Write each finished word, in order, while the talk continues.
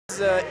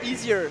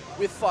easier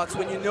with Fox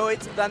when you know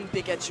it than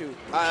Pikachu.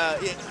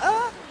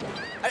 Yeah.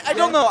 I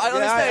don't know.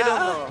 Honestly, I don't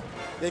know.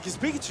 Yeah, because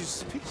Pikachu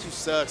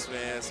sucks,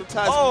 man.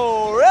 Sometimes.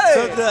 Oh, really?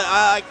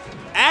 Sometimes,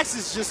 Axe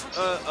is just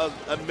an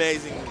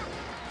amazing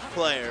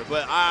player,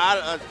 but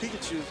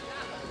Pikachu,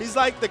 he's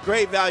like the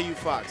great value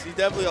Fox. He's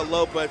definitely a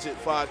low budget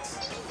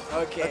Fox.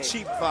 Okay. A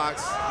cheap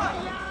Fox.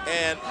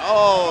 And,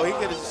 oh, he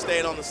could have just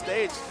stayed on the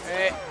stage.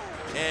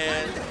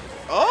 And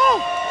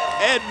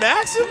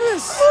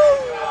Maximus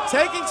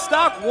taking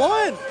stock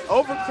 1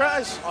 over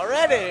Crush.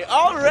 Already.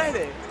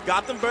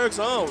 Gothenburg's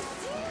own.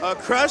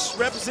 Crush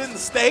representing the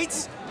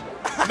States,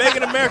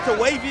 making America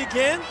wavy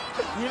again,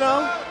 you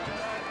know?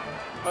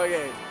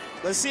 Okay.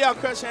 Let's see how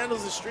Crush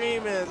handles the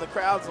stream and the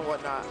crowds and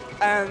whatnot.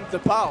 And the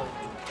POW.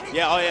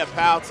 Yeah,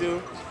 POW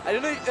too. I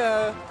don't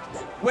know,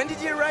 when did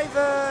you arrive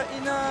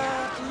in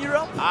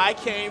Europe? I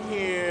came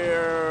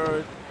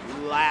here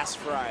last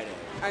Friday.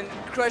 And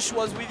Crush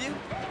was with you?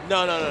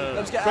 No.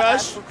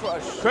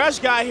 Crush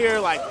got here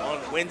like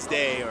on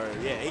Wednesday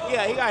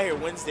he got here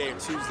Wednesday or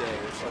Tuesday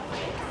or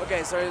something.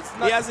 Okay, so it's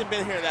not. He hasn't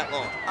been here that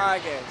long.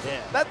 Okay.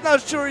 Yeah. That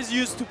not sure is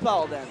used to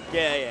PAL then.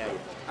 Yeah.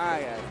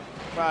 Okay.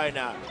 Probably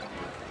not.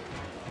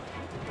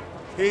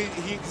 We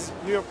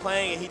were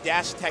playing and he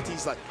dash attacked.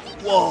 He's like,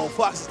 whoa,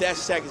 Fox's dash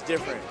attack is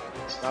different.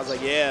 And I was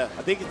like, yeah,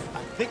 I think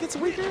it's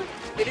weaker.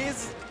 It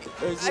is.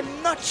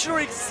 I'm not sure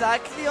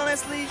exactly,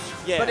 honestly.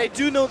 Yeah. But I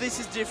do know this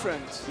is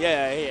different.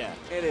 Yeah.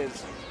 It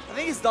is. I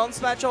think it's down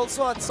smash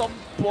also at some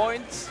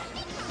point,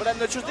 but I'm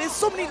not sure. There's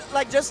so many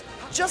like just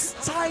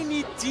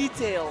tiny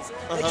details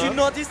that you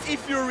notice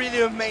if you're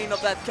really a main of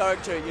that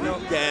character, you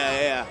know?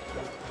 Yeah.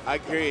 I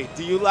agree.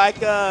 Do you like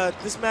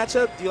this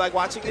matchup? Do you like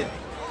watching it?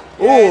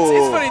 Yeah,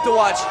 it's funny to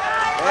watch.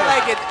 I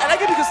like it. I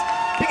like it because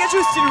Pikachu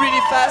is still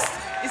really fast.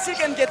 He still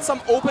can get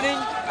some opening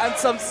and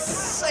some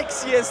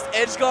sexiest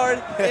edge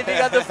guard if he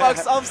got the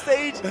Fox off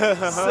stage.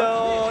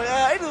 So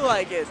yeah, I do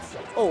like it.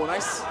 Oh,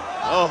 nice.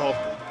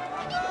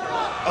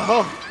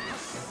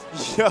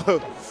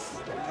 Yo,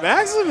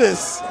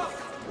 Maximus,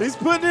 he's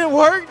putting in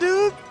work,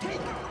 dude.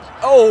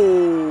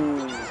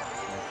 Oh.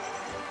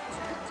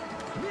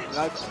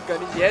 Not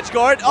getting the edge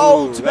guard.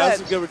 Oh, too bad.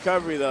 That's a good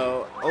recovery,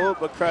 though. Oh,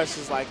 but Crush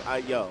is like,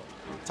 yo,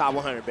 top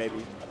 100,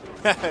 baby.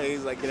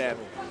 He's like, get at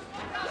me.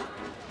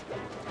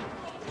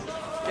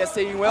 Yeah,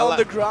 staying well on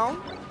the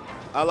ground.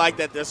 I like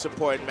that they're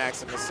supporting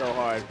Maximus so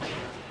hard.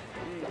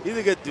 He's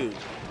a good dude.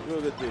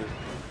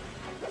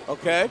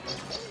 Okay.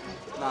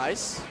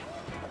 Nice.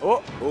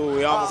 Oh,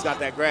 he almost got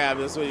that grab.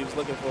 That's what he was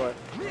looking for.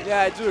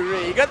 Yeah, I do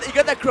agree. He got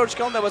that crouch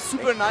count that was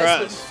super nice,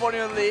 but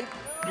unfortunately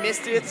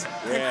missed it.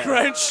 Yeah.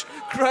 Crush,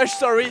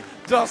 sorry,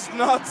 does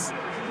not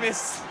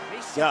miss.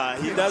 Yeah,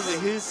 he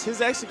doesn't.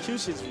 His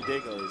execution is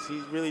ridiculous.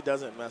 He really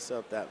doesn't mess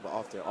up that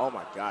often. Oh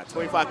my God,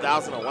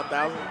 25,000 or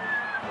 1,000.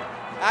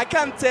 I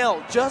can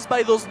tell just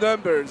by those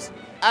numbers.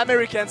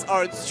 Americans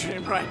are on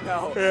stream right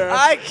now. Yeah.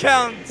 I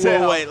can tell.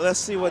 Well, wait, let's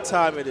see what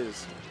time it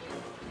is.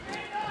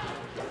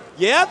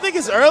 Yeah, I think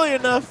it's early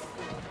enough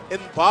in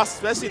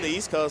Boston, especially in the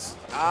East Coast.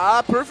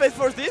 Perfect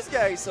for this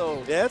guy,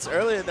 so. Yeah, it's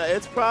early enough.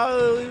 It's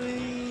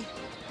probably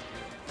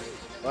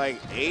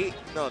like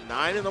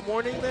 9 in the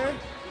morning there.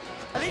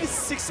 I think it's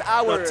 6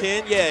 hours. No,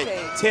 10, yeah,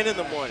 okay. 10 in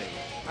the morning.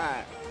 All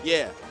right.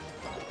 Yeah.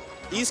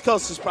 East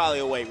Coast is probably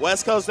awake.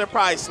 West Coast, they're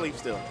probably asleep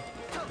still.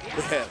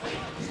 Yeah.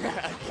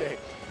 Okay.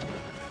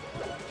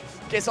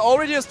 Okay, so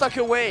already a stock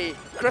away.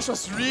 Crush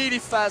was really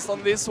fast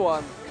on this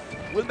one.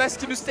 Will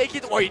Maximus take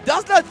it? Or he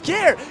does not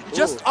care. He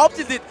just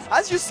opted it.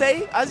 As you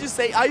say, I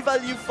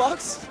value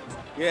Fox.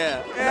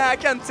 Yeah. Yeah, I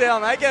can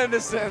tell. I can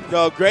understand.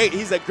 No, great.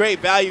 He's a great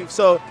value.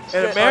 So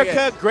in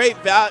America, great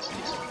value.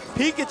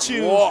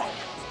 Pikachu,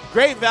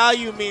 great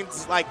value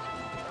means like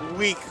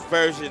weak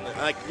version.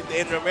 Like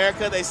in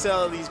America, they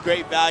sell these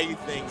great value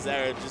things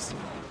that are just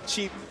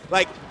cheap.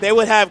 Like they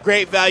would have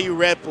great value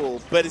Red Bull,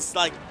 but it's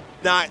like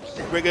not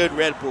good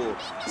Red Bull.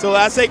 So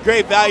when I say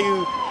great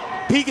value,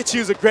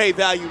 Pikachu's a great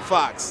value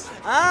Fox.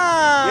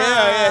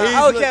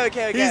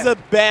 Okay. He's a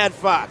bad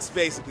Fox,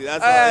 basically.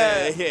 That's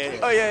all. Yeah.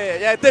 Oh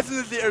yeah.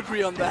 Definitely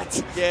agree on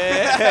that.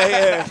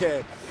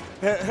 Yeah.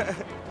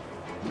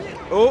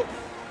 Oh,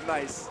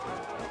 nice.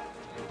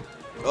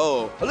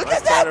 Oh, look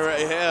at that!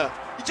 Right here.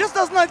 He just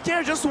does not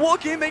care. Just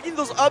walking, making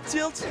those up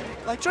tilts.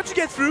 Like try to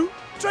get through.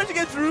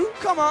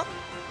 Come on.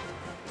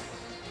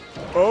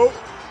 Oh,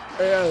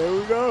 yeah.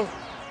 Here we go.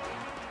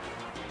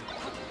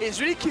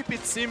 He's really keep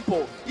it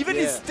simple. Even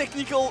his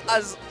technical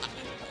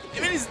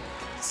even he's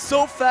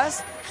so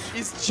fast,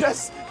 he's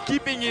just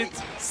keeping it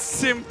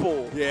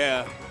simple.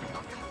 Yeah.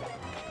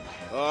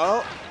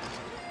 Oh.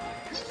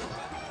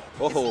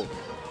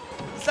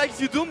 It's like if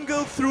you don't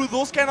go through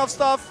those kind of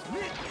stuff,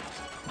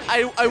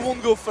 I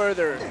won't go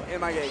further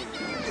in my game.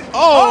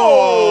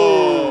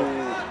 Oh!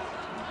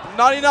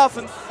 Not enough,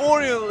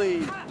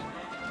 unfortunately.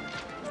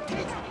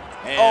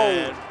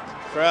 And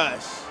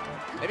Crush.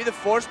 Maybe the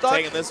 4-stock?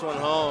 Taking this one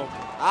home.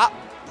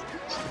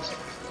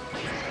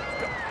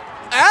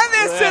 And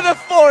it's in the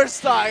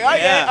 4-stock.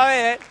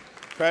 Okay.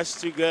 Crush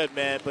too good,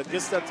 man. But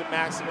good stuff to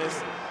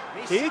Maximus.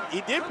 He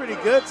did pretty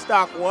good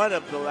stock 1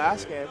 of the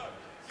last game.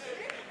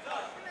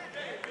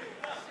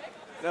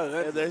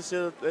 No,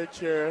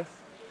 that's your.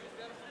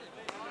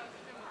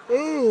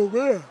 Oh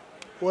man,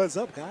 what's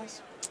up,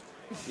 guys?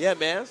 Yeah,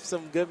 man,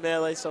 some good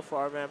melee so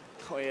far, man.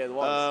 Oh yeah, it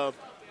was.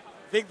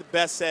 I think the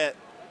best set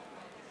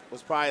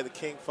was probably the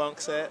King Funk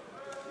set.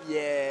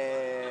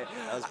 Yeah.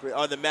 That was pretty,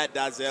 or the Matt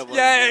Dazzel one.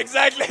 Yeah,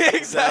 exactly,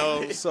 exactly.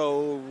 That was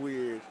so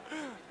weird.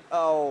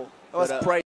 Oh, that was But, priceless.